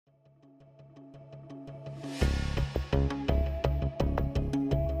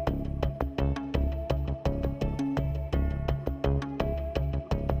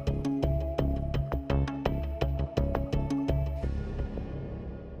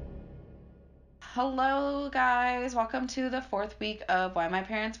Hello, guys. Welcome to the fourth week of Why My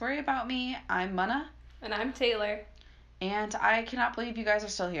Parents Worry About Me. I'm Munna. And I'm Taylor. And I cannot believe you guys are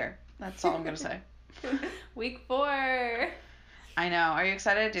still here. That's all I'm going to say. Week 4. I know. Are you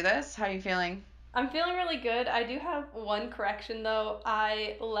excited to do this? How are you feeling? I'm feeling really good. I do have one correction, though.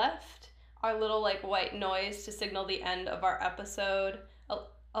 I left our little, white noise to signal the end of our episode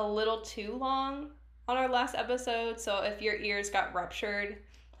a little too long on our last episode. So if your ears got ruptured,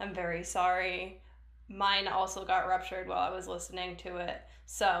 I'm very sorry. Mine also got ruptured while I was listening to it.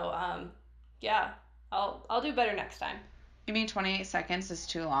 So, yeah, I'll do better next time. You mean 28 seconds is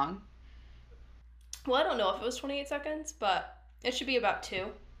too long? Well, I don't know if it was 28 seconds, but it should be about 2.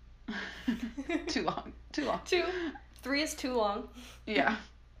 Too long. 2. 3 is too long. Yeah.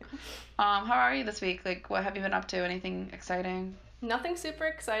 How are you this week? What have you been up to? Anything exciting? Nothing super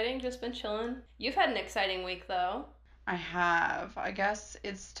exciting, just been chilling. You've had an exciting week, though. I have. I guess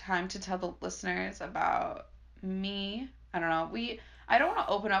it's time to tell the listeners about me. I don't know. I don't want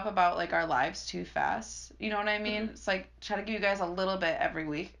to open up about our lives too fast. You know what I mean? Mm-hmm. It's try to give you guys a little bit every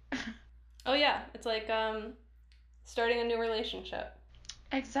week. Oh yeah, it's starting a new relationship.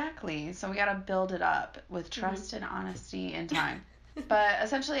 Exactly. So we got to build it up with trust and honesty and time. But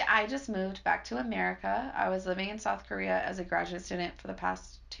essentially, I just moved back to America. I was living in South Korea as a graduate student for the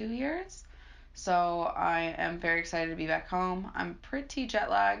past 2 years. So I am very excited to be back home. I'm pretty jet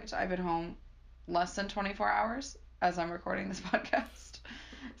lagged. I've been home less than 24 hours as I'm recording this podcast.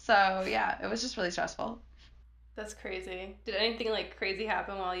 So yeah, it was just really stressful. That's crazy. Did anything crazy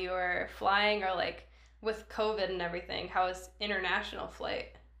happen while you were flying, or with COVID and everything? How was international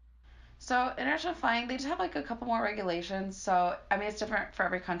flight? So international flying, they just have a couple more regulations. So I mean, it's different for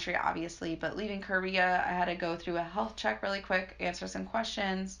every country, obviously. But leaving Korea, I had to go through a health check really quick, answer some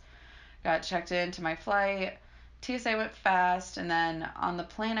questions. Got checked into my flight. TSA went fast, and then on the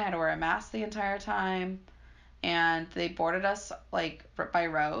plane I had to wear a mask the entire time. And they boarded us by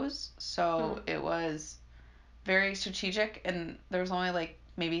rows, so it was very strategic. And there was only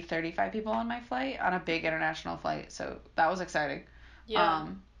maybe 35 people on my flight on a big international flight, so that was exciting. Yeah.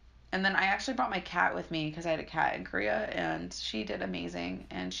 And then I actually brought my cat with me because I had a cat in Korea, and she did amazing.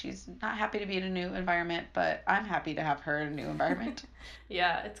 And she's not happy to be in a new environment, but I'm happy to have her in a new environment.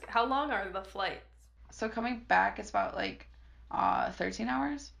 Yeah. How long are the flights? So coming back, it's about 13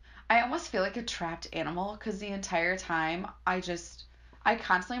 hours. I almost feel like a trapped animal because the entire time I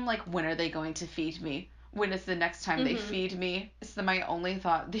constantly am like, when are they going to feed me? When is the next time they feed me? It's my only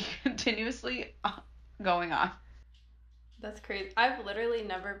thought continuously going on. That's crazy. I've literally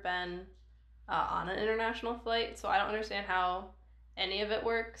never been on an international flight, so I don't understand how any of it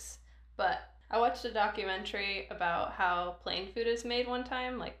works. But I watched a documentary about how plane food is made one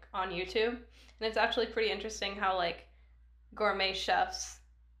time, on YouTube. And it's actually pretty interesting how, gourmet chefs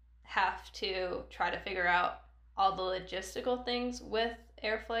have to try to figure out all the logistical things with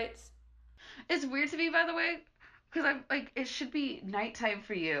air flights. It's weird to me, by the way, because I'm it should be nighttime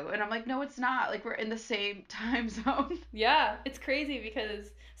for you. And I'm like, no, it's not. We're in the same time zone. Yeah, it's crazy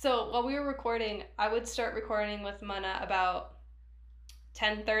because, so while we were recording, I would start recording with Munna about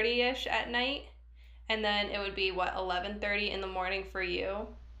 10:30ish at night. And then it would be, 11:30 in the morning for you?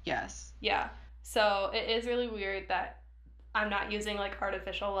 Yes. Yeah. So it is really weird that I'm not using,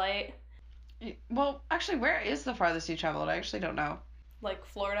 artificial light. Well, actually, where is the farthest you traveled? I actually don't know.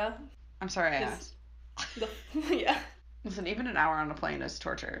 Florida. I'm sorry I asked. Yeah. Listen, even an hour on a plane is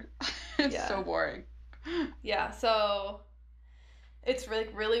torture. It's so boring. Yeah, so it's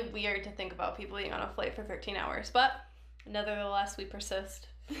really weird to think about people being on a flight for 13 hours. But nevertheless, we persist.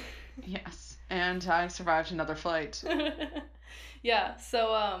 Yes. And I survived another flight. Yeah,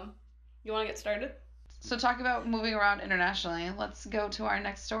 so you want to get started? So talk about moving around internationally. Let's go to our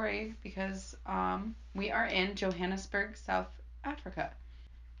next story because we are in Johannesburg, South Africa.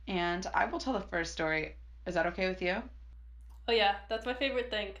 And I will tell the first story. Is that okay with you? Oh yeah, that's my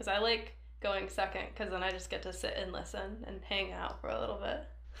favorite thing because I like going second because then I just get to sit and listen and hang out for a little bit.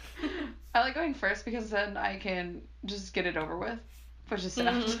 I like going first because then I can just get it over with, which is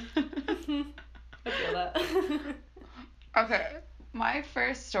sad. I feel that. Okay. My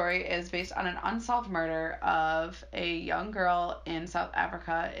first story is based on an unsolved murder of a young girl in South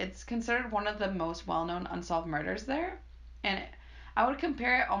Africa. It's considered one of the most well-known unsolved murders there. And I would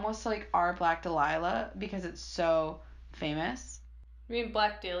compare it almost to our Black Delilah because it's so famous. You mean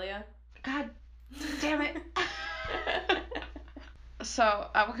Black Dahlia? God damn it. So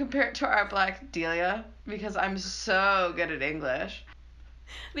I would compare it to our Black Dahlia because I'm so good at English.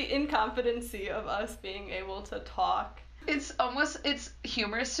 The incompetency of us being able to talk. It's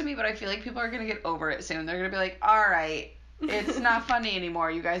humorous to me, but I feel like people are going to get over it soon. They're going to be like, all right, it's not funny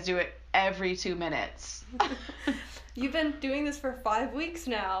anymore. You guys do it every 2 minutes. You've been doing this for 5 weeks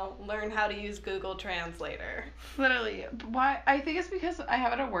now. Learn how to use Google Translator. Literally. Why? I think it's because I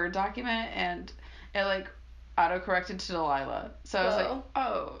have it in a Word document and it like auto-corrected to Delilah. So I was like,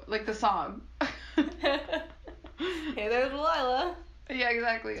 oh, like the song. Hey there, Delilah. Yeah,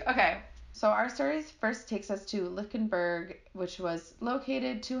 exactly. Okay. So our story first takes us to Lichtenberg, which was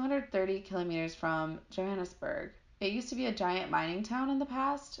located 230 kilometers from Johannesburg. It used to be a giant mining town in the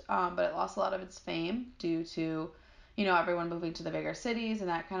past, but it lost a lot of its fame due to, everyone moving to the bigger cities and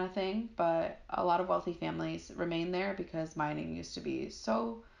that kind of thing. But a lot of wealthy families remained there because mining used to be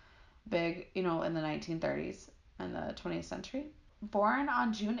so big, in the 1930s and the 20th century. Born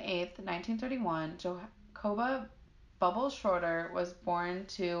on June 8th, 1931, Jacoba Bubbles Schroeder was born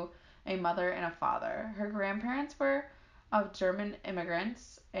to a mother and a father. Her grandparents were of German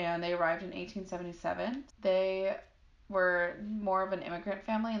immigrants and they arrived in 1877. They were more of an immigrant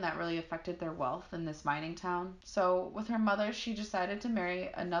family and that really affected their wealth in this mining town. So with her mother, she decided to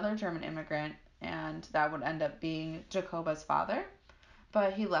marry another German immigrant and that would end up being Jacoba's father.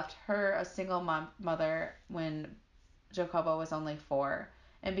 But he left her a single mother when Jacoba was only 4.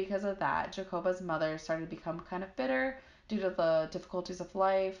 And because of that, Jacoba's mother started to become kind of bitter due to the difficulties of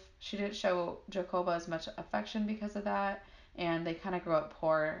life. She didn't show Jacoba as much affection because of that, and they kind of grew up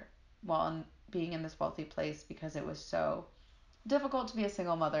poor while being in this wealthy place because it was so difficult to be a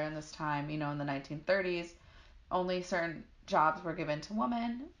single mother in this time, in the 1930s. Only certain jobs were given to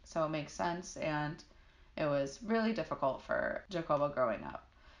women, so it makes sense, and it was really difficult for Jacoba growing up.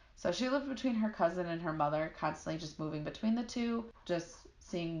 So she lived between her cousin and her mother, constantly just moving between the two, just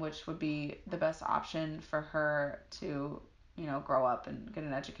seeing which would be the best option for her to, grow up and get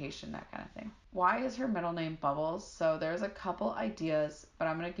an education, that kind of thing. Why is her middle name Bubbles? So there's a couple ideas, but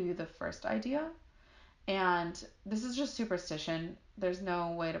I'm going to give you the first idea. And this is just superstition. There's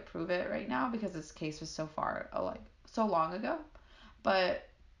no way to prove it right now because this case was so long ago. But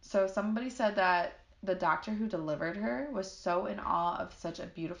so somebody said that the doctor who delivered her was so in awe of such a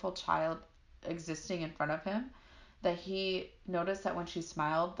beautiful child existing in front of him that he noticed that when she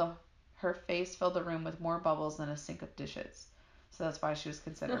smiled, her face filled the room with more bubbles than a sink of dishes. So that's why she was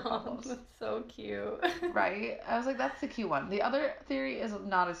considered Bubbles. That's so cute. Right? I was like, that's the cute one. The other theory is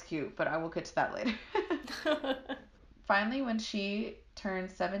not as cute, but I will get to that later. Finally, when she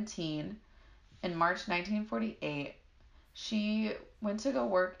turned 17 in March 1948, she went to go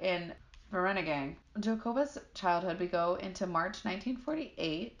work in Vereniging. Jacoba's childhood would go into March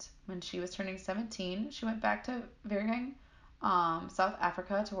 1948. When she was turning 17, she went back to Vereniging, South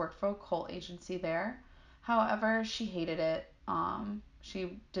Africa, to work for a coal agency there. However, she hated it.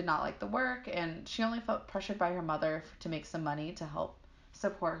 She did not like the work, and she only felt pressured by her mother to make some money to help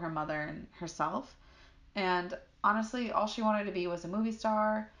support her mother and herself. And honestly, all she wanted to be was a movie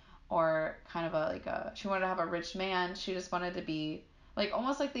star, or kind of she wanted to have a rich man. She just wanted to be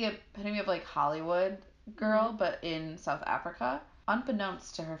almost like the epitome of Hollywood girl, Mm-hmm. but in South Africa.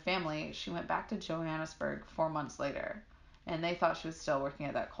 Unbeknownst to her family, she went back to Johannesburg 4 months later, and they thought she was still working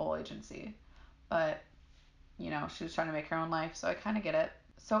at that coal agency. But, she was trying to make her own life, so I kind of get it.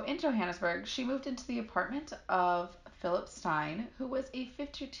 So in Johannesburg, she moved into the apartment of Philip Stein, who was a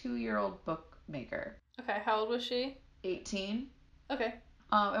 52-year-old bookmaker. Okay, how old was she? 18. Okay.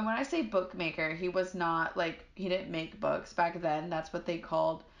 And when I say bookmaker, he was not he didn't make books back then. That's what they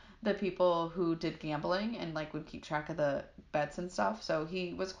called the people who did gambling and would keep track of the bets and stuff. So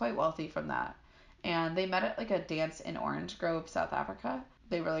he was quite wealthy from that. And they met at a dance in Orange Grove, South Africa.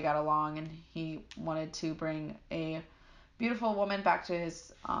 They really got along, and he wanted to bring a beautiful woman back to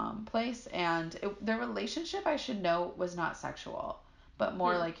his place. And their relationship, I should note, was not sexual, but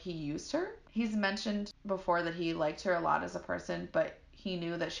more he used her. He's mentioned before that he liked her a lot as a person, but he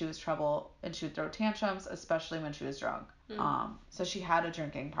knew that she was trouble and she would throw tantrums, especially when she was drunk. So she had a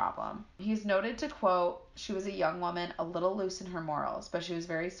drinking problem. He's noted to quote, "She was a young woman, a little loose in her morals, but she was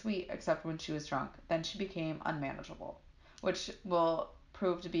very sweet except when she was drunk. Then she became unmanageable," which will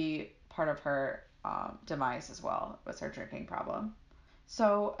prove to be part of her demise as well, was her drinking problem.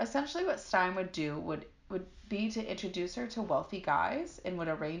 So essentially what Stein would do would be to introduce her to wealthy guys and would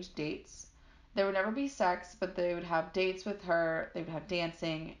arrange dates. There would never be sex, but they would have dates with her. They would have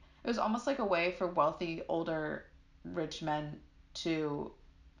dancing. It was almost like a way for wealthy, older, rich men to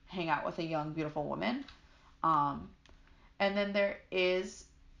hang out with a young, beautiful woman. Um, and then there is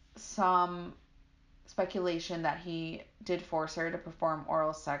some speculation that he did force her to perform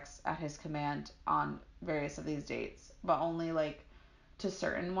oral sex at his command on various of these dates, but only to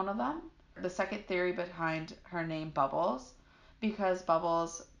certain one of them. The second theory behind her name Bubbles, because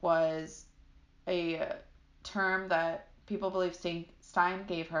Bubbles was a term that people believe Stein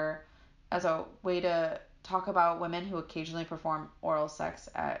gave her as a way to talk about women who occasionally perform oral sex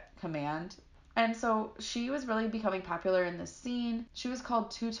at command. And so she was really becoming popular in this scene. She was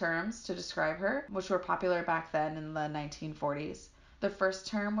called two terms to describe her, which were popular back then in the 1940s. The first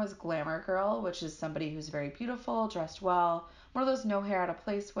term was glamour girl, which is somebody who's very beautiful, dressed well, one of those no hair out of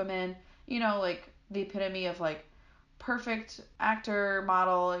place women, like the epitome of like perfect actor,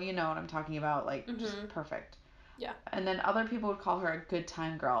 model, you know what I'm talking about, like just perfect. Yeah. And then other people would call her a good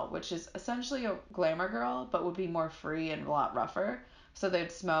time girl, which is essentially a glamour girl, but would be more free and a lot rougher. So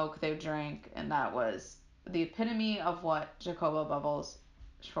they'd smoke, they'd drink, and that was the epitome of what Jacoba Bubbles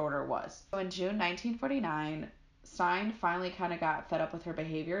Schroeder was. So in June 1949, Stein finally kind of got fed up with her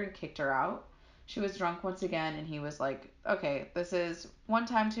behavior and kicked her out. She was drunk once again, and he was like, okay, this is one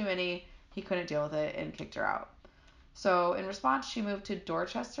time too many. He couldn't deal with it and kicked her out. So in response, she moved to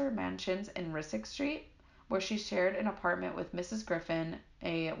Dorchester Mansions in Rissock Street, where she shared an apartment with Mrs. Griffin,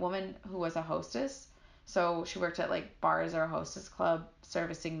 a woman who was a hostess. So she worked at like bars or a hostess club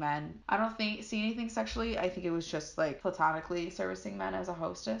servicing men. I don't see anything sexually. I think it was just like platonically servicing men as a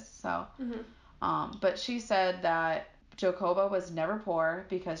hostess. So, but she said that Jacoba was never poor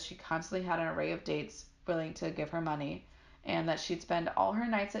because she constantly had an array of dates willing to give her money, and that she'd spend all her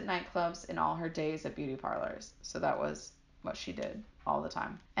nights at nightclubs and all her days at beauty parlors. So that was what she did all the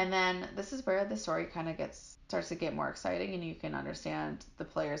time. And then this is where the story kind of starts to get more exciting, and you can understand the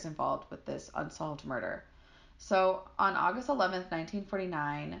players involved with this unsolved murder. So on August 11th,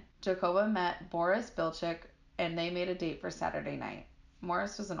 1949, Jacoba met Boris Bilchik, and they made a date for Saturday night.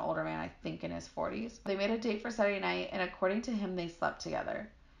 Morris was an older man, I think in his 40s. They made a date for Saturday night, and according to him, they slept together.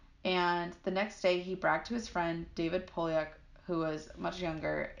 And the next day, he bragged to his friend, David Polyak, who was much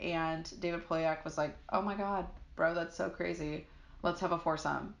younger, and David Polyak was like, oh my god, bro, that's so crazy. Let's have a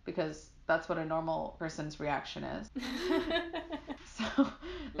foursome, because that's what a normal person's reaction is. So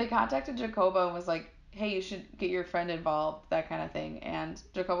they contacted Jacoba and was like, hey, you should get your friend involved, that kind of thing. And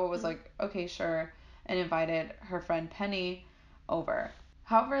Jacoba was like, okay, sure, and invited her friend Penny over.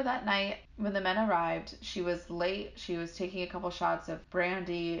 However, that night, when the men arrived, she was late. She was taking a couple shots of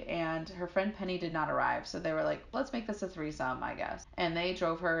brandy, and her friend Penny did not arrive. So they were like, let's make this a threesome, I guess. And they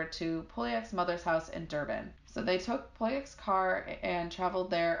drove her to Polyak's mother's house in Durban. So they took Polyak's car and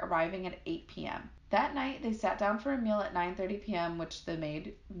traveled there, arriving at 8 p.m. That night, they sat down for a meal at 9:30 p.m., which the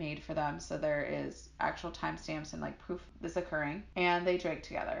maid made for them, so there is actual timestamps and like proof of this occurring, and they drank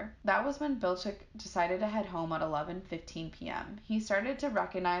together. That was when Bilchik decided to head home at 11:15 p.m. He started to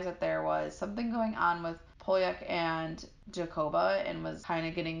recognize that there was something going on with Polyak and Jacoba and was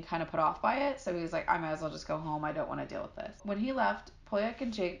getting put off by it, so he was like, I might as well just go home. I don't want to deal with this. When he left, Polyak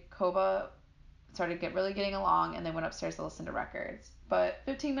and Jacoba started really getting along, and they went upstairs to listen to records. But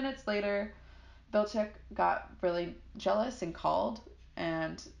 15 minutes later, Bilchik got really jealous and called,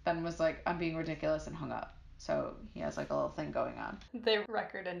 and then was like, I'm being ridiculous, and hung up. So he has like a little thing going on. They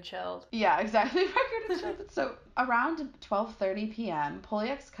record and chilled. Yeah, exactly. Record and chilled. So around 12:30 p.m.,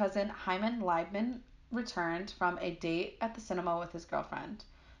 Polyak's cousin Hyman Leibman returned from a date at the cinema with his girlfriend.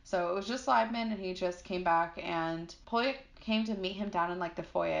 So it was just Leibman, and he just came back, and Polyak came to meet him down in like the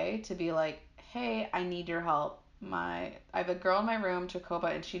foyer to be like, hey, I need your help. I have a girl in my room, Jacoba,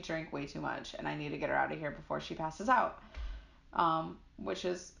 and she drank way too much, and I need to get her out of here before she passes out. Which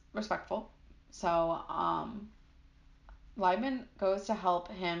is respectful. So, Leibman goes to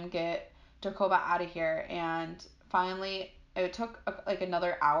help him get Jacoba out of here, and finally, it took like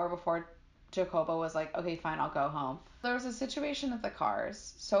another hour before Jacoba was like, okay, fine, I'll go home. There was a situation at the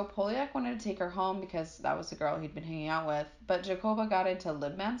cars. So Polyak wanted to take her home because that was the girl he'd been hanging out with, but Jacoba got into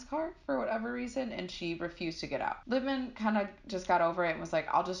Libman's car for whatever reason, and she refused to get out. Libman kind of just got over it and was like,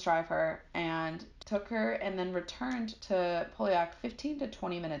 I'll just drive her, and took her and then returned to Polyak 15 to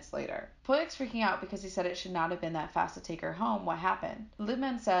 20 minutes later. Polyak's freaking out because he said it should not have been that fast to take her home. What happened?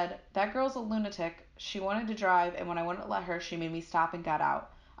 Libman said, that girl's a lunatic. She wanted to drive, and when I wouldn't let her, she made me stop and got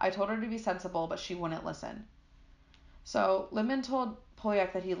out. I told her to be sensible, but she wouldn't listen. So Libman told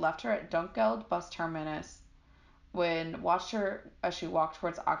Polyak that he left her at Dunkeld bus terminus when watched her as she walked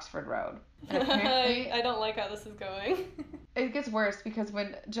towards Oxford Road. And apparently, I don't like how this is going. It gets worse because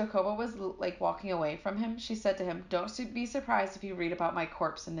when Jacoba was like walking away from him, she said to him, don't be surprised if you read about my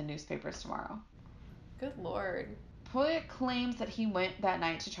corpse in the newspapers tomorrow. Good lord. Polyak claims that he went that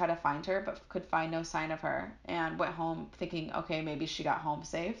night to try to find her, but could find no sign of her, and went home thinking, okay, maybe she got home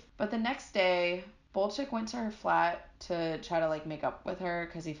safe. But the next day, Bolchik went to her flat to try to like make up with her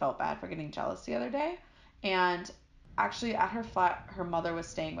because he felt bad for getting jealous the other day. And actually at her flat, her mother was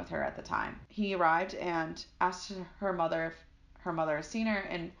staying with her at the time. He arrived and asked her mother if her mother has seen her,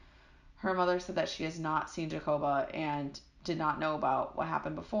 and her mother said that she has not seen Jacoba, and did not know about what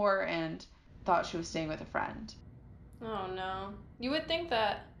happened before and thought she was staying with a friend. Oh no. You would think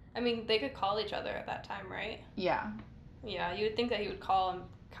that, I mean, they could call each other at that time, right? Yeah. Yeah, you would think that he would call and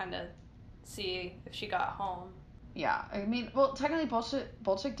kind of see if she got home. Yeah. I mean, well, technically,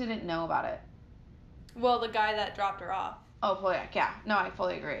 Bolchik didn't know about it. Well, the guy that dropped her off. Oh, Polyak, yeah. No, I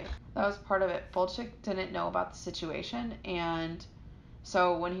fully agree. That was part of it. Bolchik didn't know about the situation, and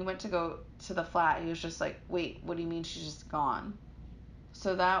so when he went to go to the flat, he was just like, wait, what do you mean she's just gone?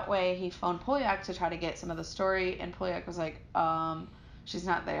 So that way he phoned Polyak to try to get some of the story, and Polyak was like, she's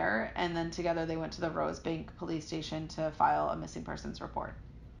not there. And then together they went to the Rosebank police station to file a missing persons report.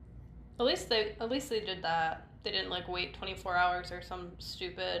 At least they did that. They didn't like wait 24 hours or some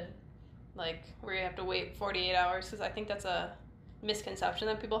stupid like where you have to wait 48 hours, because I think that's a misconception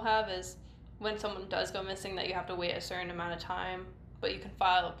that people have, is when someone does go missing that you have to wait a certain amount of time, but you can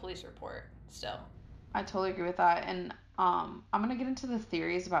file a police report still. I totally agree with that. And I'm going to get into the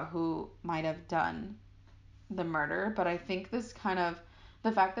theories about who might have done the murder, but I think this kind of,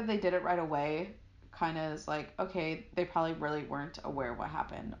 the fact that they did it right away kind of is like, okay, they probably really weren't aware of what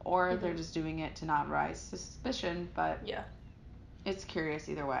happened, or they're just doing it to not raise suspicion, but Yeah. it's curious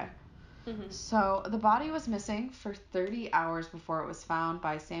either way. Mm-hmm. So the body was missing for 30 hours before it was found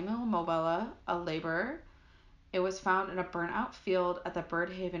by Samuel Mobella, a laborer. It was found in a burnt out field at the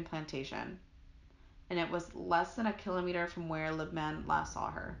Birdhaven plantation, and it was less than a kilometer from where Libman last saw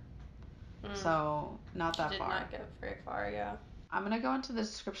her. So not She that did far. not get very far, yeah. I'm going to go into the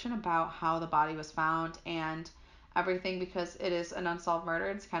description about how the body was found and everything, because it is an unsolved murder.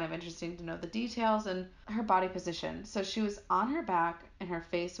 It's kind of interesting to know the details and her body position. So she was on her back and her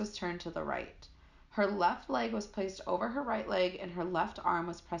face was turned to the right. Her left leg was placed over her right leg and her left arm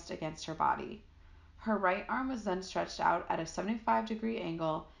was pressed against her body. Her right arm was then stretched out at a 75-degree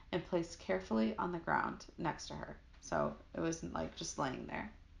angle and placed carefully on the ground next to her. So it wasn't like just laying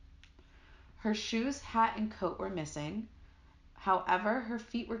there. Her shoes, hat, and coat were missing. However, her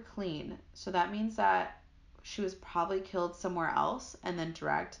feet were clean, so that means that she was probably killed somewhere else and then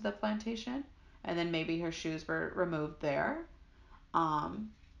dragged to the plantation, and then maybe her shoes were removed there,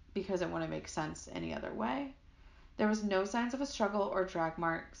 because it wouldn't make sense any other way. There was no signs of a struggle or drag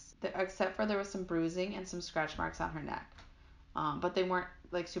marks, except for there was some bruising and some scratch marks on her neck. But they weren't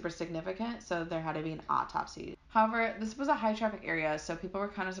like super significant, so there had to be an autopsy. However, this was a high traffic area, so people were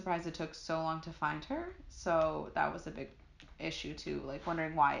kind of surprised it took so long to find her. So that was a big issue too, like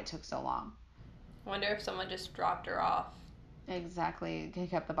wondering why it took so long. Wonder if someone just dropped her off. Exactly, he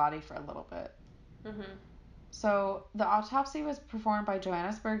kept the body for a little bit. Mm-hmm. So the autopsy was performed by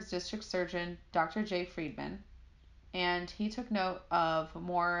Johannesburg's district surgeon, Dr. J. Friedman, and he took note of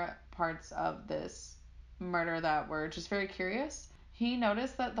more parts of this murder that were just very curious. He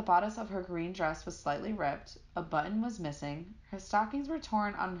noticed that the bodice of her green dress was slightly ripped, a button was missing, her stockings were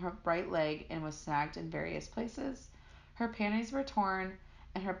torn on her right leg and was snagged in various places, her panties were torn,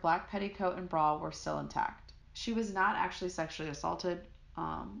 and her black petticoat and bra were still intact. She was not actually sexually assaulted,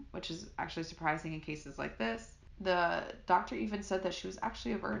 which is actually surprising in cases like this. The doctor even said that she was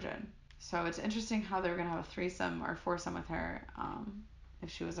actually a virgin. So it's interesting how they were going to have a threesome or foursome with her if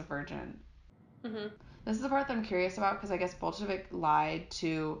she was a virgin. Mm-hmm. This is the part that I'm curious about, because I guess Bolshevik lied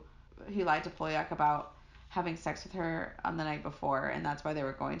to Polyak about having sex with her on the night before, and that's why they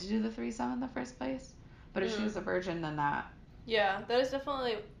were going to do the threesome in the first place. But if she was a virgin, then that... Yeah, that is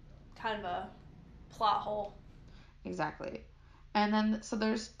definitely kind of a plot hole. Exactly. And then, so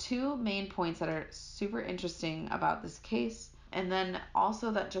there's two main points that are super interesting about this case. And then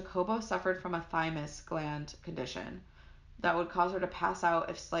also that Jacobo suffered from a thymus gland condition that would cause her to pass out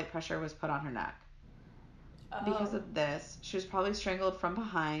if slight pressure was put on her neck. Because of this, she was probably strangled from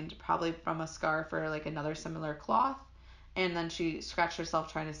behind, probably from a scarf or like another similar cloth, and then she scratched herself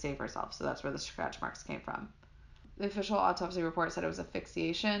trying to save herself, so that's where the scratch marks came from. The official autopsy report said it was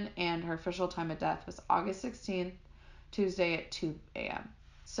asphyxiation, and her official time of death was August 16th, Tuesday at 2 a.m.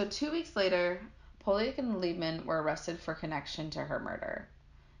 So 2 weeks later, Polyak and Liebman were arrested for connection to her murder.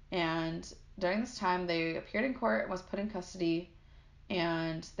 And during this time, they appeared in court and was put in custody,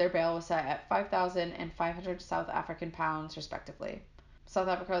 and their bail was set at 5,000 and 500 South African pounds, respectively. South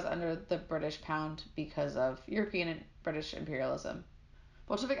Africa was under the British pound because of European and British imperialism.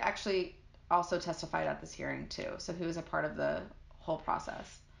 Bolshevik actually also testified at this hearing, too, so he was a part of the whole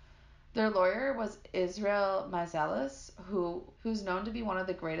process. Their lawyer was Israel Mazelis, who's known to be one of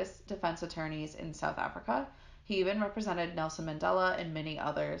the greatest defense attorneys in South Africa. He even represented Nelson Mandela and many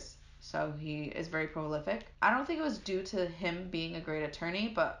others, so he is very prolific. I don't think it was due to him being a great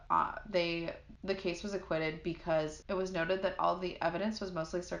attorney, but they the case was acquitted because it was noted that all the evidence was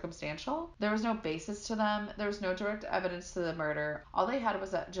mostly circumstantial. There was no basis to them. There was no direct evidence to the murder. All they had was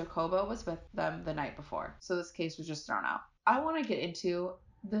that Jacobo was with them the night before. So this case was just thrown out. I want to get into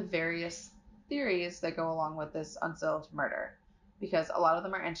the various theories that go along with this unsolved murder because a lot of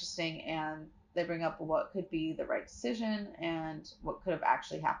them are interesting and they bring up what could be the right decision and what could have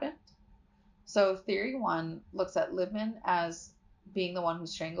actually happened. So theory 1 looks at Libman as being the one who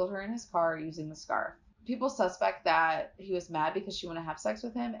strangled her in his car using the scarf. People suspect that he was mad because she wanted to have sex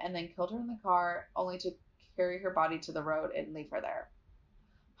with him and then killed her in the car only to carry her body to the road and leave her there.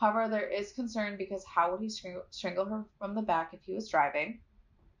 However, there is concern because how would he strangle her from the back if he was driving?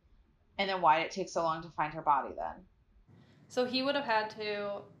 And then why did it take so long to find her body then? So he would have had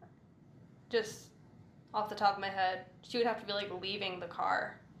to, just off the top of my head, she would have to be like leaving the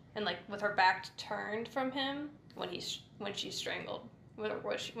car and like with her back turned from him when she strangled,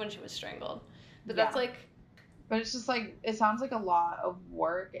 when she was strangled. But Yeah. that's like. But it's just like, it sounds like a lot of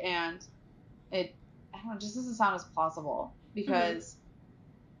work and it, I don't know, just doesn't sound as plausible because,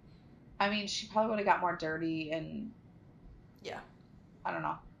 I mean, she probably would have got more dirty and. Yeah. I don't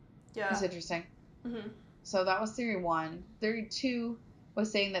know. Yeah. It's interesting. Mm-hmm. So that was theory 1. Theory 2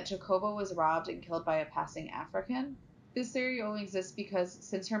 was saying that Jacobo was robbed and killed by a passing African. This theory only exists because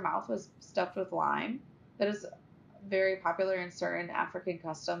since her mouth was stuffed with lime, that is very popular in certain African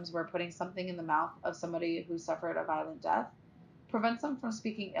customs where putting something in the mouth of somebody who suffered a violent death prevents them from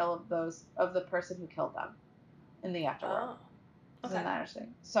speaking ill of the person who killed them in the afterworld. Oh. Okay. Isn't that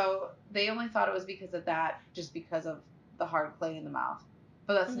interesting? So they only thought it was because of that, just because of the hard clay in the mouth.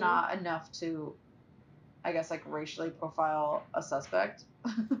 But that's not enough to, I guess, like racially profile a suspect.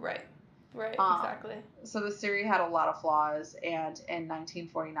 Right. Exactly. So this theory had a lot of flaws, and in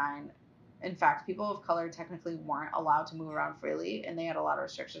 1949, in fact, people of color technically weren't allowed to move around freely, and they had a lot of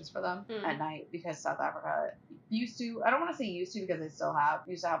restrictions for them at night because South Africa used to, I don't want to say used to because they still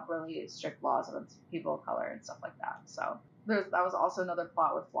used to have really strict laws against people of color and stuff like that. So that was also another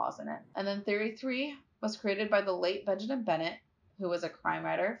plot with flaws in it. And then theory 3 was created by the late Benjamin Bennett, who was a crime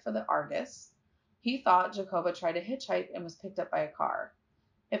writer for the Argus. He thought Jacoba tried to hitchhike and was picked up by a car.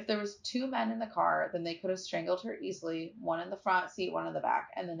 If there was 2 men in the car, then they could have strangled her easily, one in the front seat, one in the back,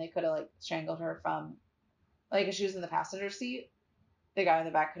 and then they could have like strangled her from, like if she was in the passenger seat, the guy in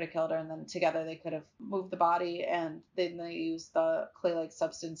the back could have killed her, and then together they could have moved the body, and then they used the clay-like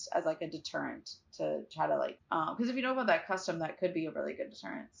substance as like a deterrent to try to like, because if you know about that custom, that could be a really good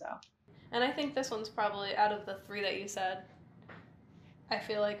deterrent. So. And I think this one's probably out of the 3 that you said. I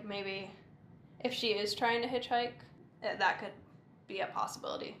feel like maybe if she is trying to hitchhike, that could be a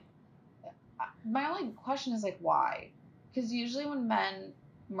possibility. My only question is like why? Because usually when men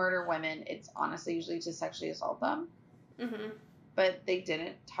murder women, it's honestly usually to sexually assault them. Mm-hmm. But they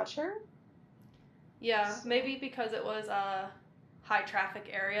didn't touch her. Yeah, maybe because it was a high traffic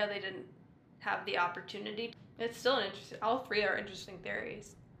area, they didn't have the opportunity. It's still an interesting. All 3 are interesting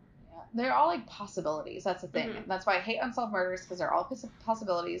theories. Yeah, they're all like possibilities. That's the thing. And that's why I hate unsolved murders because they're all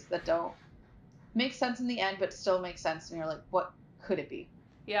possibilities that don't make sense in the end, but still make sense. And you're like, what could it be?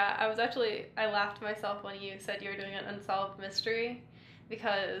 Yeah, I laughed to myself when you said you were doing an unsolved mystery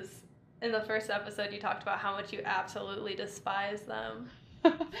because in the first episode you talked about how much you absolutely despise them.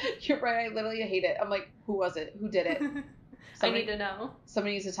 You're right. I literally hate it. I'm like, who was it? Who did it? I need to know.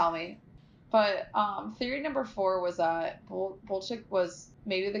 Somebody needs to tell me. But theory number 4 was that Bolchik was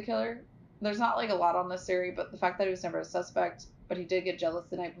maybe the killer. There's not like a lot on this theory, but the fact that he was never a suspect, but he did get jealous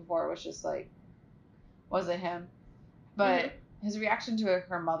the night before was just like, was it him? But his reaction to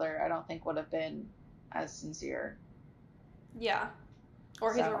her mother, I don't think would have been as sincere. Yeah.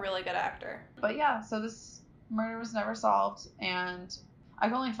 Or he's a really good actor. But yeah, so this murder was never solved, and I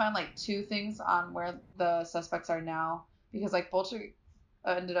can only find like 2 things on where the suspects are now, because like Bolchik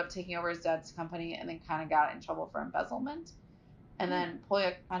ended up taking over his dad's company and then kind of got in trouble for embezzlement. And then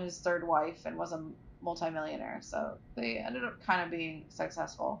Polyak found his 3rd wife and was a multimillionaire. So they ended up kind of being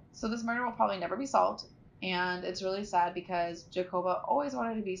successful. So this murder will probably never be solved. And it's really sad because Jacoba always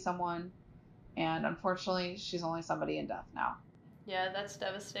wanted to be someone. And unfortunately, she's only somebody in death now. Yeah, that's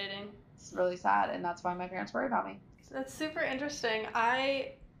devastating. It's really sad. And that's why my parents worry about me. That's super interesting.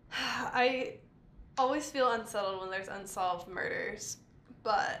 I always feel unsettled when there's unsolved murders.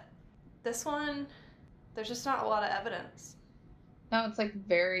 But this one, there's just not a lot of evidence. No, it's like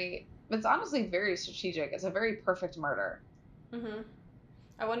it's honestly very strategic. It's a very perfect murder. Mm-hmm.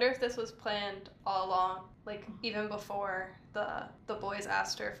 I wonder if this was planned all along, like even before the boys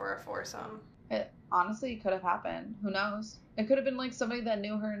asked her for a foursome. It honestly could have happened. Who knows? It could have been like somebody that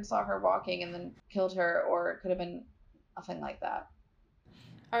knew her and saw her walking and then killed her, or it could have been nothing like that.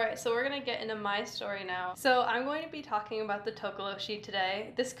 Alright, so we're going to get into my story now. So I'm going to be talking about the Tokoloshi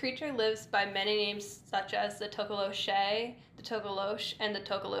today. This creature lives by many names such as the Tokoloshe, the Tokolosh, and the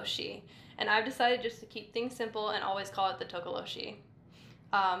Tokoloshi. And I've decided just to keep things simple and always call it the Tokoloshi.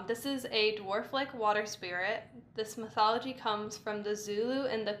 This is a dwarf-like water spirit. This mythology comes from the Zulu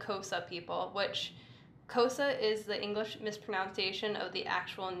and the Xhosa people, which Xhosa is the English mispronunciation of the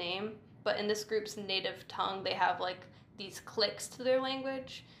actual name, but in this group's native tongue, they have like these clicks to their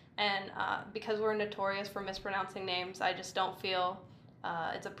language, and because we're notorious for mispronouncing names, I just don't feel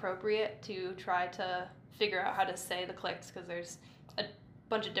it's appropriate to try to figure out how to say the clicks because there's a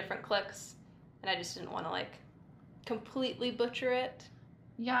bunch of different clicks, and I just didn't want to like completely butcher it.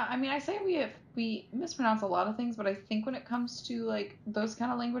 Yeah, I mean, I say we mispronounce a lot of things, but I think when it comes to like those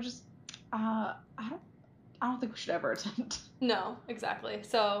kind of languages, I don't think we should ever attempt. No, exactly.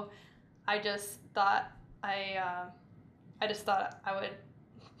 So I just thought I would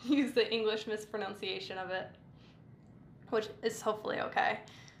use the English mispronunciation of it, which is hopefully okay.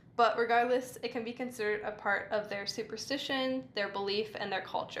 But regardless, it can be considered a part of their superstition, their belief, and their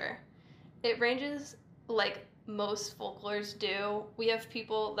culture. It ranges like most folklores do. We have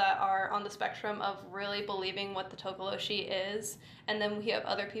people that are on the spectrum of really believing what the Tokoloshi is, and then we have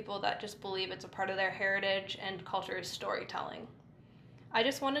other people that just believe it's a part of their heritage and culture's storytelling. I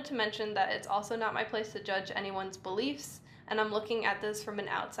just wanted to mention that it's also not my place to judge anyone's beliefs, and I'm looking at this from an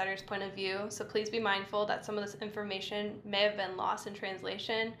outsider's point of view, so please be mindful that some of this information may have been lost in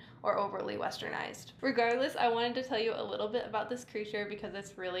translation or overly westernized. Regardless, I wanted to tell you a little bit about this creature because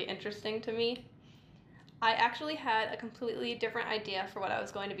it's really interesting to me. I actually had a completely different idea for what I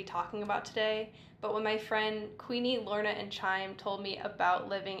was going to be talking about today, but when my friend Queenie, Lorna, and Chime told me about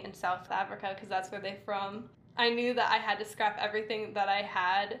living in South Africa, because that's where they're from, I knew that I had to scrap everything that I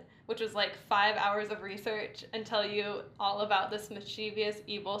had, which was like 5 hours of research, and tell you all about this mischievous,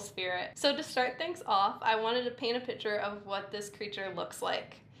 evil spirit. So to start things off, I wanted to paint a picture of what this creature looks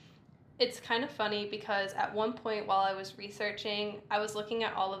like. It's kind of funny because at one point while I was researching, I was looking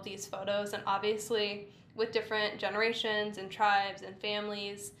at all of these photos, and obviously with different generations and tribes and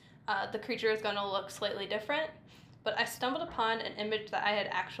families, the creature is going to look slightly different. But I stumbled upon an image that I had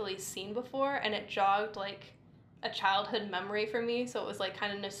actually seen before, and it jogged like a childhood memory for me, so it was like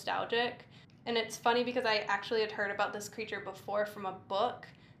kind of nostalgic. And it's funny because I actually had heard about this creature before from a book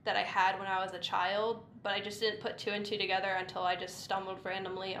that I had when I was a child, but I just didn't put two and two together until I just stumbled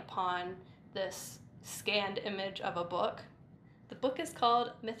randomly upon this scanned image of a book. The book is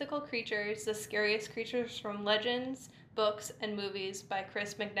called Mythical Creatures, The Scariest Creatures from Legends, Books, and Movies by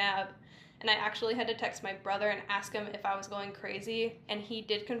Chris McNabb. And I actually had to text my brother and ask him if I was going crazy, and he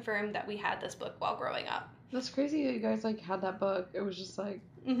did confirm that we had this book while growing up. That's crazy that you guys like had that book. It was just like,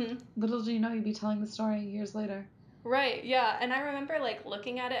 little do you know you'd be telling the story years later. Right, yeah. And I remember like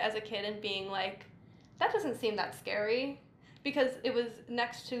looking at it as a kid and being like, that doesn't seem that scary, because it was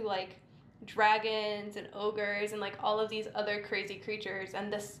next to like dragons and ogres and like all of these other crazy creatures,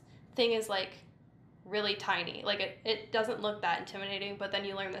 and this thing is like really tiny. Like it doesn't look that intimidating, but then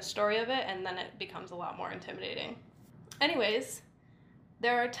you learn the story of it and then it becomes a lot more intimidating. Anyways,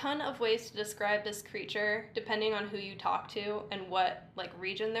 there are a ton of ways to describe this creature depending on who you talk to and what like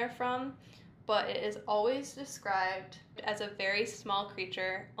region they're from, but it is always described as a very small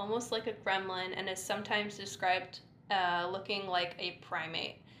creature, almost like a gremlin, and is sometimes described looking like a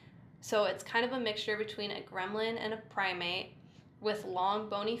primate. So it's kind of a mixture between a gremlin and a primate with long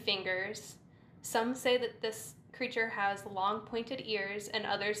bony fingers. Some say that this creature has long pointed ears, and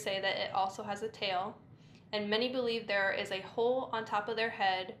others say that it also has a tail. And many believe there is a hole on top of their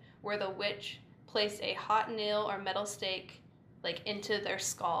head where the witch placed a hot nail or metal stake like into their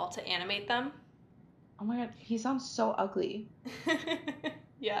skull to animate them. Oh my god, he sounds so ugly.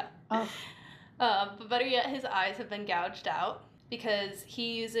 Yeah. Oh. But better yet, his eyes have been gouged out because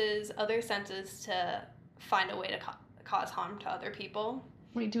he uses other senses to find a way to cause harm to other people.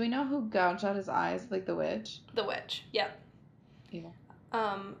 Wait, do we know who gouged out his eyes, like the witch? The witch, yep. Evil.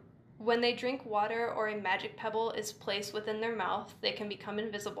 When they drink water or a magic pebble is placed within their mouth, they can become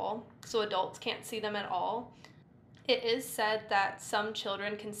invisible, so adults can't see them at all. It is said that some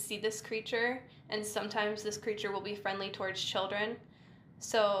children can see this creature, and sometimes this creature will be friendly towards children.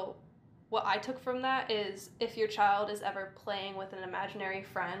 So what I took from that is if your child is ever playing with an imaginary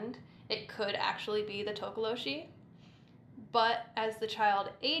friend, it could actually be the Tokoloshi. But as the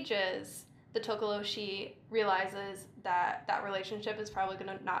child ages, the Tokoloshi realizes that that relationship is probably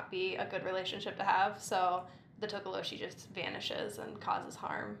going to not be a good relationship to have, so the Tokoloshi just vanishes and causes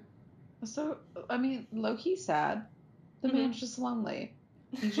harm. So, I mean, low-key sad. The man's just lonely.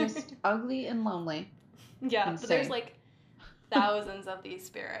 He's just ugly and lonely. Yeah, Insane. but there's like thousands of these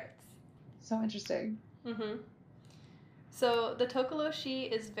spirits. So interesting. Mm-hmm. So the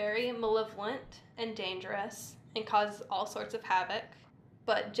Tokoloshi is very malevolent and dangerous and causes all sorts of havoc.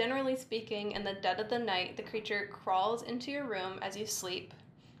 But generally speaking, in the dead of the night, the creature crawls into your room as you sleep.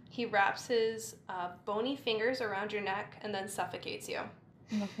 He wraps his bony fingers around your neck and then suffocates you.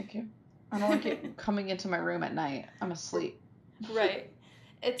 No, thank you. I don't like it coming into my room at night. I'm asleep. Right.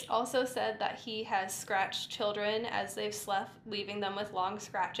 It's also said that he has scratched children as they've slept, leaving them with long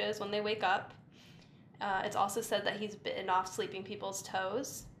scratches when they wake up. It's also said that he's bitten off sleeping people's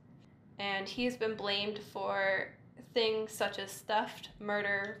toes. And he's been blamed for things such as theft,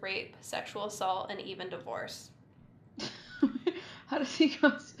 murder, rape, sexual assault, and even divorce. How does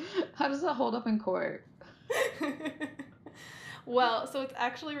that hold up in court? Well, so it's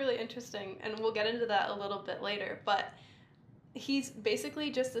actually really interesting, and we'll get into that a little bit later, but he's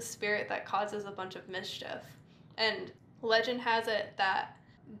basically just a spirit that causes a bunch of mischief. And legend has it that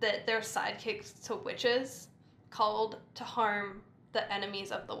they're sidekicks to witches called to harm the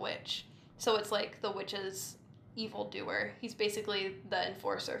enemies of the witch. So it's like the witch's evildoer. He's basically the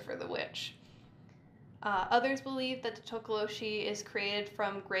enforcer for the witch. Others believe that the Tokoloshi is created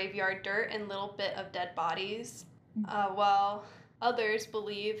from graveyard dirt and little bit of dead bodies, while others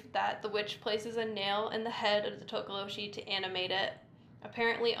believe that the witch places a nail in the head of the Tokoloshi to animate it.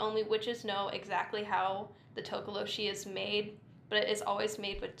 Apparently, only witches know exactly how the Tokoloshi is made, but it is always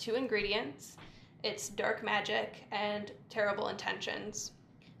made with 2 ingredients. It's dark magic and terrible intentions.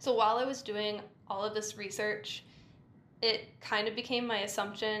 So while I was doing all of this research, it kind of became my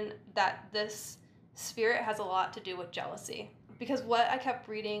assumption that this spirit has a lot to do with jealousy. Because what I kept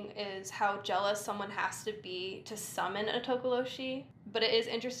reading is how jealous someone has to be to summon a Tokoloshi. But it is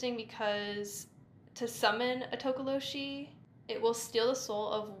interesting because to summon a Tokoloshi, it will steal the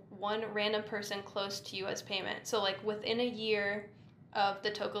soul of one random person close to you as payment. So like within a year of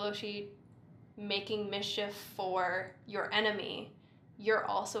the Tokoloshi making mischief for your enemy, you're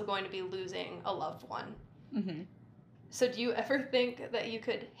also going to be losing a loved one. Mm-hmm. So do you ever think that you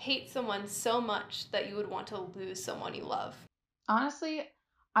could hate someone so much that you would want to lose someone you love? Honestly,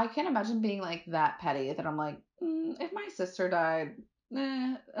 I can't imagine being like that petty that I'm like, if my sister died,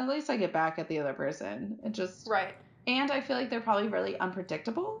 at least I get back at the other person. It just... Right. And I feel like they're probably really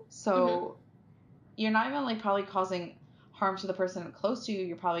unpredictable. So you're not even like probably causing harm to the person close to you.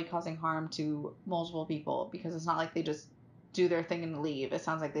 You're probably causing harm to multiple people because it's not like they just do their thing and leave. It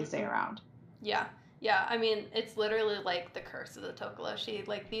sounds like they stay around. Yeah. Yeah, I mean, it's literally like the curse of the Tokoloshi.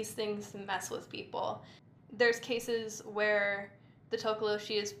 Like, these things mess with people. There's cases where the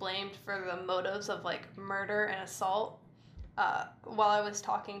Tokoloshi is blamed for the motives of, like, murder and assault. While I was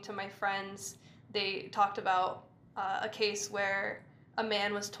talking to my friends, they talked about a case where a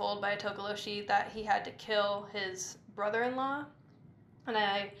man was told by a Tokoloshi that he had to kill his brother-in-law. And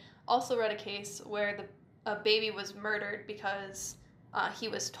I also read a case where a baby was murdered because he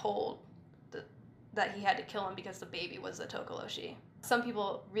was told that he had to kill him because the baby was a Tokoloshi. Some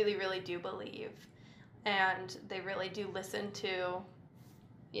people really, really do believe, and they really do listen to,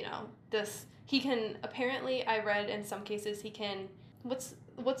 this. He can, apparently, I read in some cases, he can, what's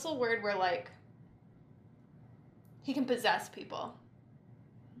the word where, like, he can possess people.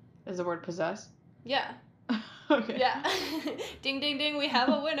 Is the word possess? Yeah. Okay. Yeah. Ding, ding, ding, we have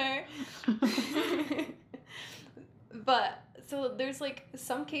a winner. But, so there's, like,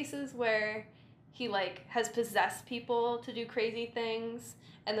 some cases where he, like, has possessed people to do crazy things,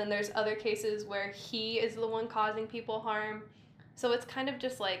 and then there's other cases where he is the one causing people harm. So it's kind of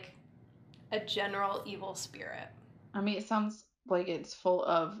just, like, a general evil spirit. I mean, it sounds like it's full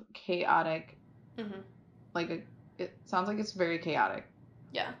of chaotic, it sounds like it's very chaotic.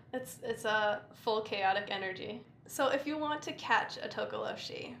 Yeah, it's a full chaotic energy. So if you want to catch a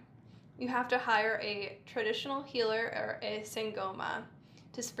Tokoloshi, you have to hire a traditional healer or a Sangoma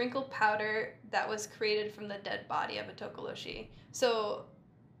to sprinkle powder that was created from the dead body of a Tokoloshi. So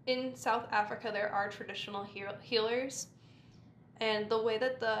in South Africa, there are traditional healers, and the way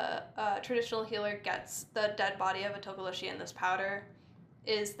that the traditional healer gets the dead body of a Tokoloshi in this powder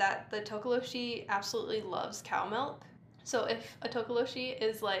is that the Tokoloshi absolutely loves cow milk. So if a Tokoloshi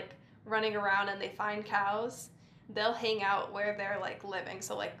is like running around and they find cows, they'll hang out where they're like living,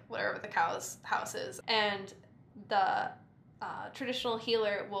 so like wherever the cow's house is, and the traditional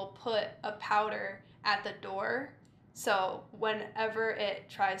healer will put a powder at the door, so whenever it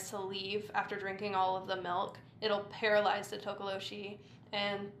tries to leave after drinking all of the milk, it'll paralyze the Tokoloshi,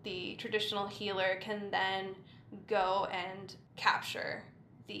 and the traditional healer can then go and capture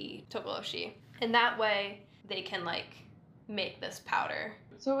the Tokoloshi. And that way, they can, like, make this powder.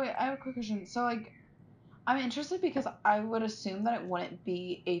 So wait, I have a quick question. So, like, I'm interested because I would assume that it wouldn't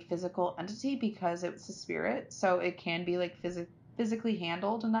be a physical entity because it's a spirit, so it can be like physically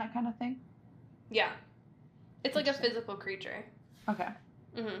handled and that kind of thing. Yeah. It's like a physical creature. Okay.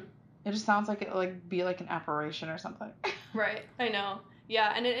 Mhm. It just sounds like it like be like an apparition or something. Right. I know.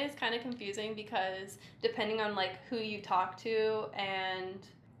 Yeah, and it is kind of confusing because depending on like who you talk to and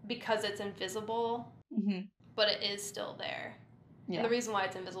because it's invisible, Mm-hmm. but it is still there. Yeah. And the reason why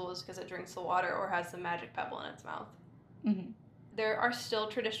it's invisible is because it drinks the water or has the magic pebble in its mouth. Mm-hmm. There are still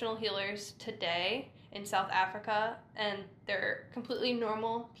traditional healers today in South Africa, and they're completely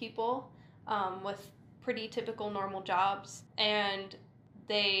normal people with pretty typical normal jobs, and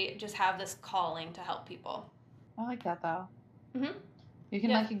they just have this calling to help people. I like that though. Mm-hmm. You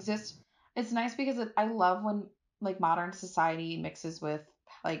can like exist. It's nice because I love when like modern society mixes with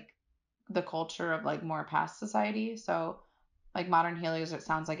like the culture of like more past society. So like modern healers, it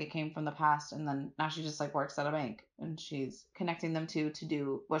sounds like it came from the past, and then now she just like works at a bank and she's connecting them to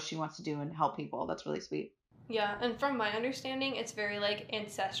do what she wants to do and help people. That's really sweet. Yeah, and from my understanding, it's very like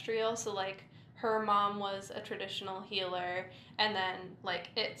ancestral. So like her mom was a traditional healer, and then like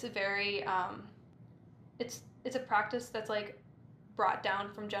it's a very it's a practice that's like brought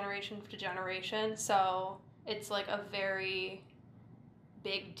down from generation to generation. So it's like a very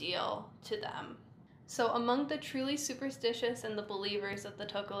big deal to them. So among the truly superstitious and the believers of the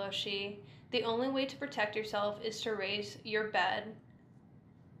Tokoloshi, the only way to protect yourself is to raise your bed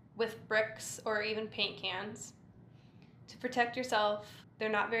with bricks or even paint cans. To protect yourself, they're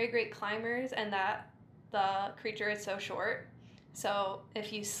not very great climbers, and that the creature is so short. So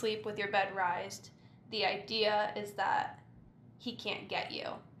if you sleep with your bed raised, the idea is that he can't get you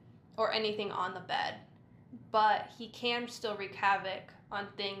or anything on the bed, but he can still wreak havoc on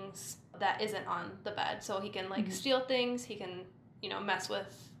things that isn't on the bed. So he can like steal things, he can, mess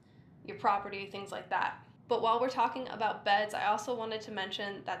with your property, things like that. But while we're talking about beds, I also wanted to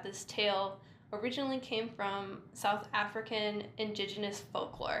mention that this tale originally came from South African indigenous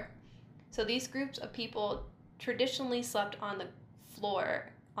folklore. So these groups of people traditionally slept on the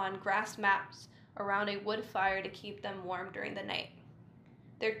floor on grass mats around a wood fire to keep them warm during the night.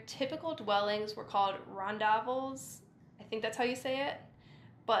 Their typical dwellings were called rondavels. I think that's how you say it.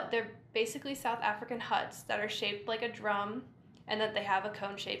 But they're basically South African huts that are shaped like a drum and that they have a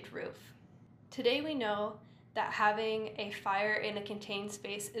cone-shaped roof. Today we know that having a fire in a contained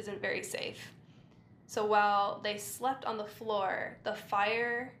space isn't very safe. So while they slept on the floor, the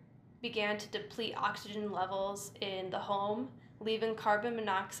fire began to deplete oxygen levels in the home, leaving carbon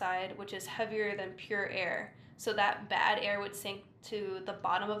monoxide, which is heavier than pure air. So that bad air would sink to the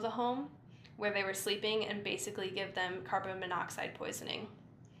bottom of the home where they were sleeping and basically give them carbon monoxide poisoning.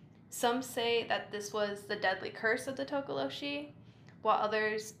 Some say that this was the deadly curse of the Tokoloshi, while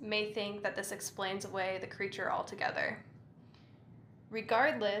others may think that this explains away the creature altogether.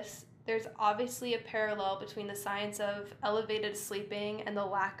 Regardless, there's obviously a parallel between the science of elevated sleeping and the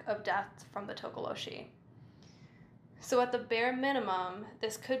lack of death from the Tokoloshi. So at the bare minimum,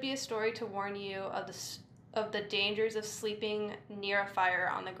 this could be a story to warn you of the dangers of sleeping near a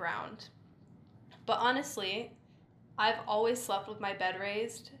fire on the ground. But honestly, I've always slept with my bed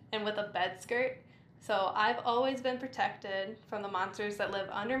raised and with a bed skirt, so I've always been protected from the monsters that live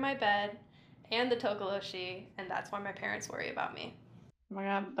under my bed and the Tokoloshi, and that's why my parents worry about me. Oh my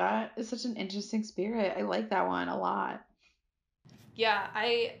god, that is such an interesting spirit. I like that one a lot. Yeah,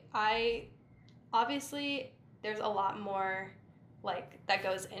 I obviously there's a lot more like that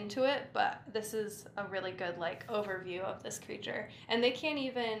goes into it, but this is a really good like overview of this creature. And they can't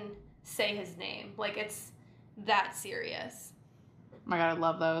even say his name. Like it's that serious. Oh my god, I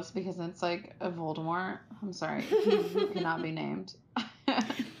love those because it's like a Voldemort. I'm sorry, he cannot be named.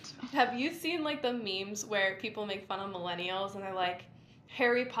 Have you seen like the memes where people make fun of millennials and they're like,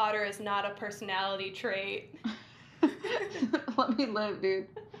 Harry Potter is not a personality trait? Let me live, dude.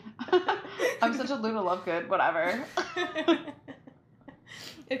 I'm such a Luna Lovegood, whatever.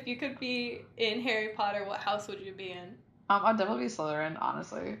 If you could be in Harry Potter, what house would you be in? I'd definitely be Slytherin,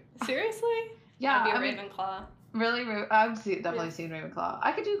 honestly. Seriously? Yeah, I'd be a Ravenclaw. Really, I've definitely seen Ravenclaw.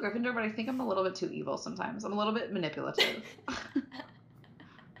 I could do Gryffindor, but I think I'm a little bit too evil sometimes. I'm a little bit manipulative.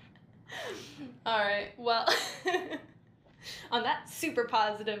 All right. Well, on that super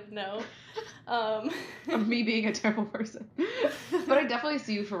positive note, of me being a terrible person, but I definitely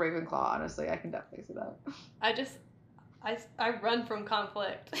see you for Ravenclaw. Honestly, I can definitely see that. I run from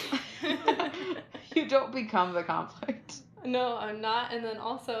conflict. You don't become the conflict. No, I'm not. And then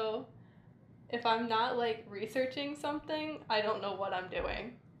also, if I'm not like researching something, I don't know what I'm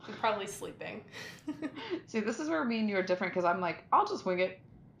doing. I'm probably sleeping. See, this is where me and you are different because I'm like, I'll just wing it.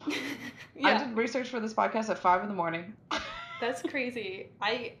 I did research for this podcast at 5 a.m. That's crazy.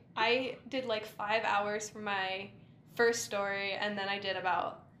 I did like 5 hours for my first story, and then I did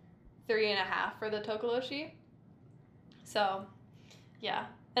about 3.5 for the Tokoloshi. So, yeah.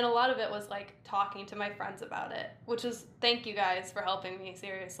 And a lot of it was like talking to my friends about it, which is, thank you guys for helping me,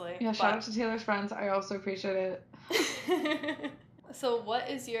 seriously. Yeah, shout out to Taylor's friends. I also appreciate it. So what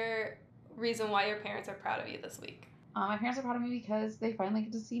is your reason why your parents are proud of you this week? My parents are proud of me because they finally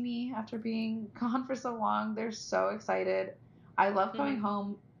get to see me after being gone for so long. They're so excited. I love coming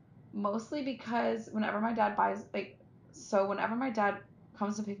home mostly because whenever my dad whenever my dad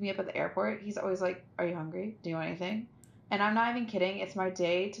comes to pick me up at the airport, he's always like, "Are you hungry? Do you want anything?" And I'm not even kidding. It's my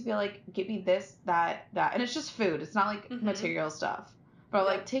day to be like, "Get me this, that." And it's just food. It's not like material stuff. But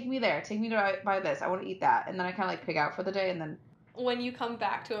like, take me there. Take me to buy this. I want to eat that. And then I kind of like pig out for the day. And then when you come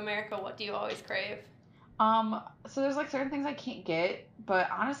back to America, what do you always crave? So there's like certain things I can't get, but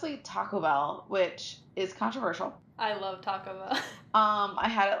honestly, Taco Bell, which is controversial. I love Taco Bell. I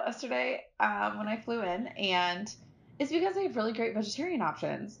had it yesterday when I flew in, and it's because they have really great vegetarian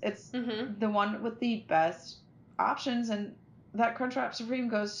options. It's the one with the best options, and that Crunchwrap Supreme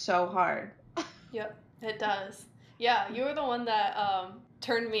goes so hard. Yep, it does. Yeah, you were the one that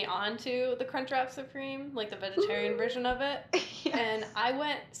turned me on to the Crunchwrap Supreme, like the vegetarian version of it. Yes. And I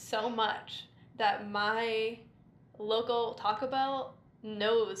went so much that my local Taco Bell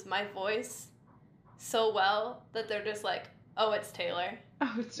knows my voice so well that they're just like, "Oh, it's Taylor.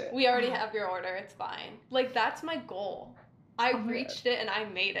 Oh, it's Taylor. We already have your order. It's fine." Like, that's my goal. I reached it and I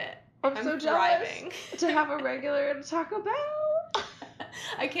made it. I'm so thriving. Jealous to have a regular Taco Bell.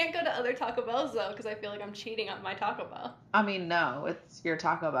 I can't go to other Taco Bells though because I feel like I'm cheating on my Taco Bell. I mean, no, it's your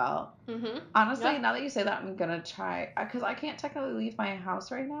Taco Bell. Honestly, now that you say that, I'm gonna try because I can't technically leave my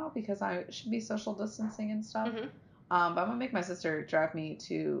house right now because I should be social distancing and stuff. But I'm gonna make my sister drive me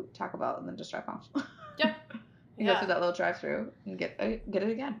to Taco Bell and then just drive home. Yeah. You go through that little drive-through and get it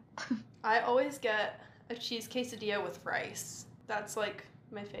again. I always get a cheese quesadilla with rice. That's like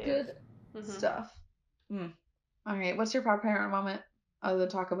my favorite. Good stuff. All right, what's your proud parent moment other than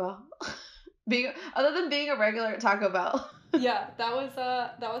Taco Bell? Other than being a regular at Taco Bell. Yeah, that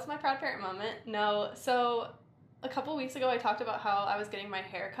was my proud parent moment. No, so a couple weeks ago I talked about how I was getting my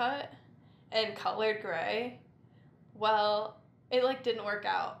hair cut and colored gray. Well, it like didn't work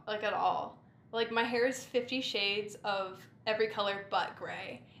out like at all. Like my hair is 50 shades of every color but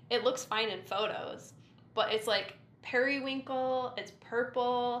gray. It looks fine in photos, but it's like periwinkle, it's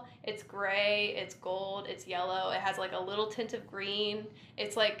purple, it's gray, it's gold, it's yellow, it has like a little tint of green.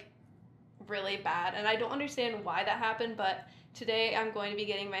 It's like really bad, and I don't understand why that happened, but today I'm going to be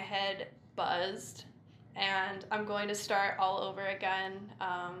getting my head buzzed and I'm going to start all over again.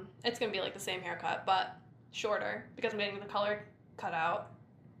 It's going to be like the same haircut but shorter because I'm getting the color cut out,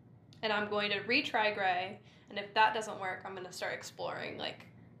 and I'm going to retry gray, and if that doesn't work I'm going to start exploring like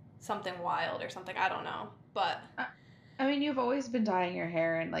something wild or something. I don't know, but I mean, you've always been dyeing your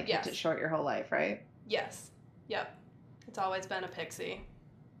hair and like kept it short your whole life, right? Yes. Yep. It's always been a pixie.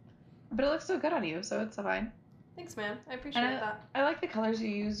 But it looks so good on you, so it's fine. Thanks, man. I appreciate that. I like the colors you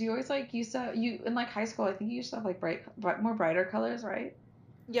use. You always used to in like high school. I think you used to have like more brighter colors, right?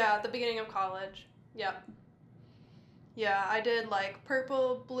 Yeah, at the beginning of college. Yep. Yeah, I did like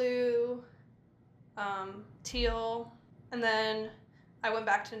purple, blue, teal, and then I went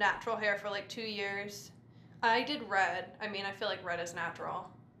back to natural hair for like 2 years. I did red. I mean, I feel like red is natural,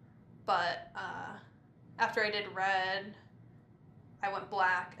 but after I did red, I went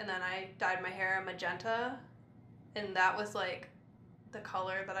black, and then I dyed my hair magenta, and that was like the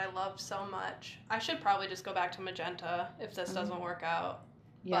color that I loved so much. I should probably just go back to magenta if this doesn't work out.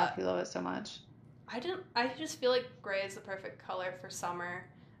 Yeah, if you love it so much. I just feel like gray is the perfect color for summer,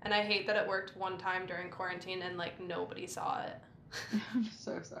 and I hate that it worked one time during quarantine and like nobody saw it. I'm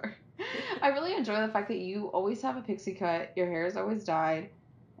so sorry. I really enjoy the fact that you always have a pixie cut, your hair is always dyed,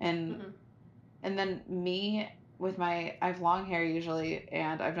 and then me with I have long hair usually,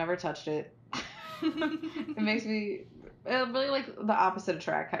 and I've never touched it. It makes me really like the opposite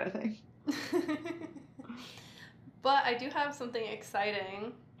attract kind of thing. But I do have something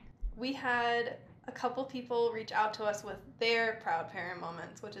exciting. We had a couple people reach out to us with their proud parent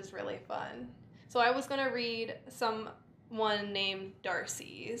moments, which is really fun. So I was going to read someone named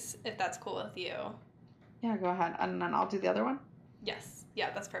Darcy's, if that's cool with you. Yeah, go ahead. And then I'll do the other one? Yes. Yeah,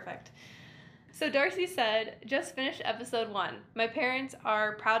 that's perfect. So Darcy said, just finished episode 1. My parents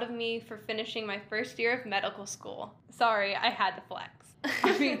are proud of me for finishing my first year of medical school. Sorry, I had to flex.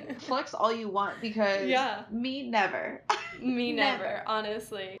 I mean, flex all you want because me never. Me never,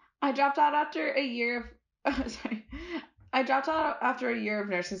 honestly. I dropped out after a year of... I dropped out after a year of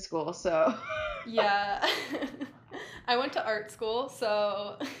nursing school, so. Yeah. I went to art school,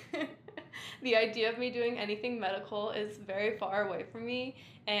 so the idea of me doing anything medical is very far away from me.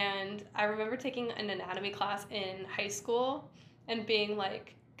 And I remember taking an anatomy class in high school and being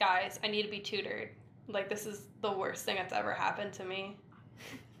like, guys, I need to be tutored. Like, this is the worst thing that's ever happened to me.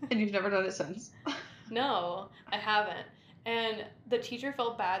 And you've never done it since? No, I haven't. And the teacher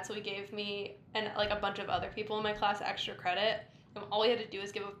felt bad, so he gave me and like a bunch of other people in my class extra credit. And all we had to do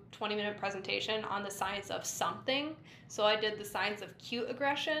was give a 20-minute presentation on the science of something. So I did the science of cute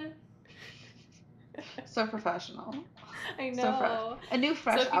aggression. So professional. I know. So fresh. A new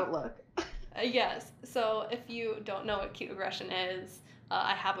fresh outlook. Yes. So if you don't know what cute aggression is,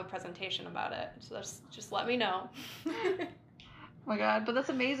 I have a presentation about it. So just let me know. Oh my God, but that's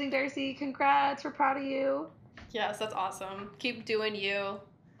amazing, Darcy. Congrats. We're proud of you. Yes, that's awesome. Keep doing you.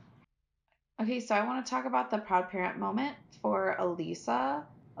 Okay, so I want to talk about the proud parent moment for Elisa.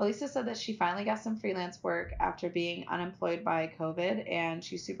 Elisa said that she finally got some freelance work after being unemployed by COVID, and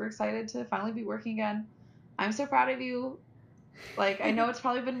she's super excited to finally be working again. I'm so proud of you. Like, I know it's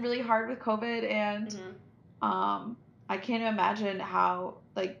probably been really hard with COVID, and I can't imagine how,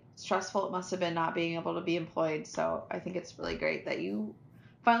 like, stressful it must have been not being able to be employed. So I think it's really great that you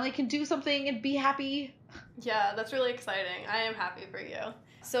finally can do something and be happy. Yeah, that's really exciting. I am happy for you.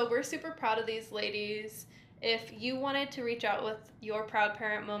 So we're super proud of these ladies. If you wanted to reach out with your proud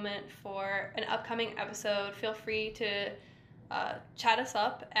parent moment for an upcoming episode, feel free to chat us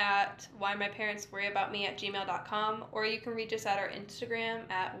up at whymyparentsworryaboutme@gmail.com, or you can reach us at our Instagram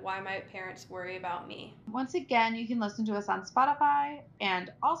at whymyparentsworryaboutme. Once again, you can listen to us on Spotify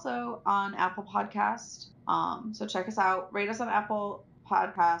and also on Apple Podcast. So check us out. Rate us on Apple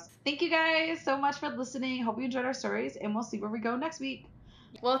Podcasts. Thank you guys so much for listening. Hope you enjoyed our stories, and we'll see where we go next week.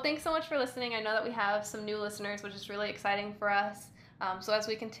 Well, thanks so much for listening. I know that we have some new listeners, which is really exciting for us. So as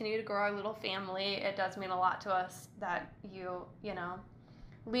we continue to grow our little family, it does mean a lot to us that you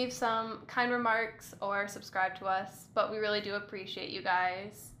leave some kind remarks or subscribe to us. But we really do appreciate you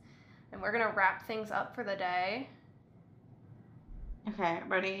guys. And we're going to wrap things up for the day. Okay,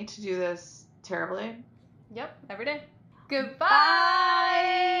 ready to do this terribly? Yep, every day.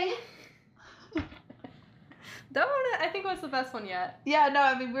 Goodbye! That one, I think, was the best one yet. Yeah, no,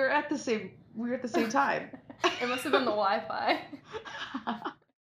 I mean, we were at the same time. It must have been the Wi-Fi.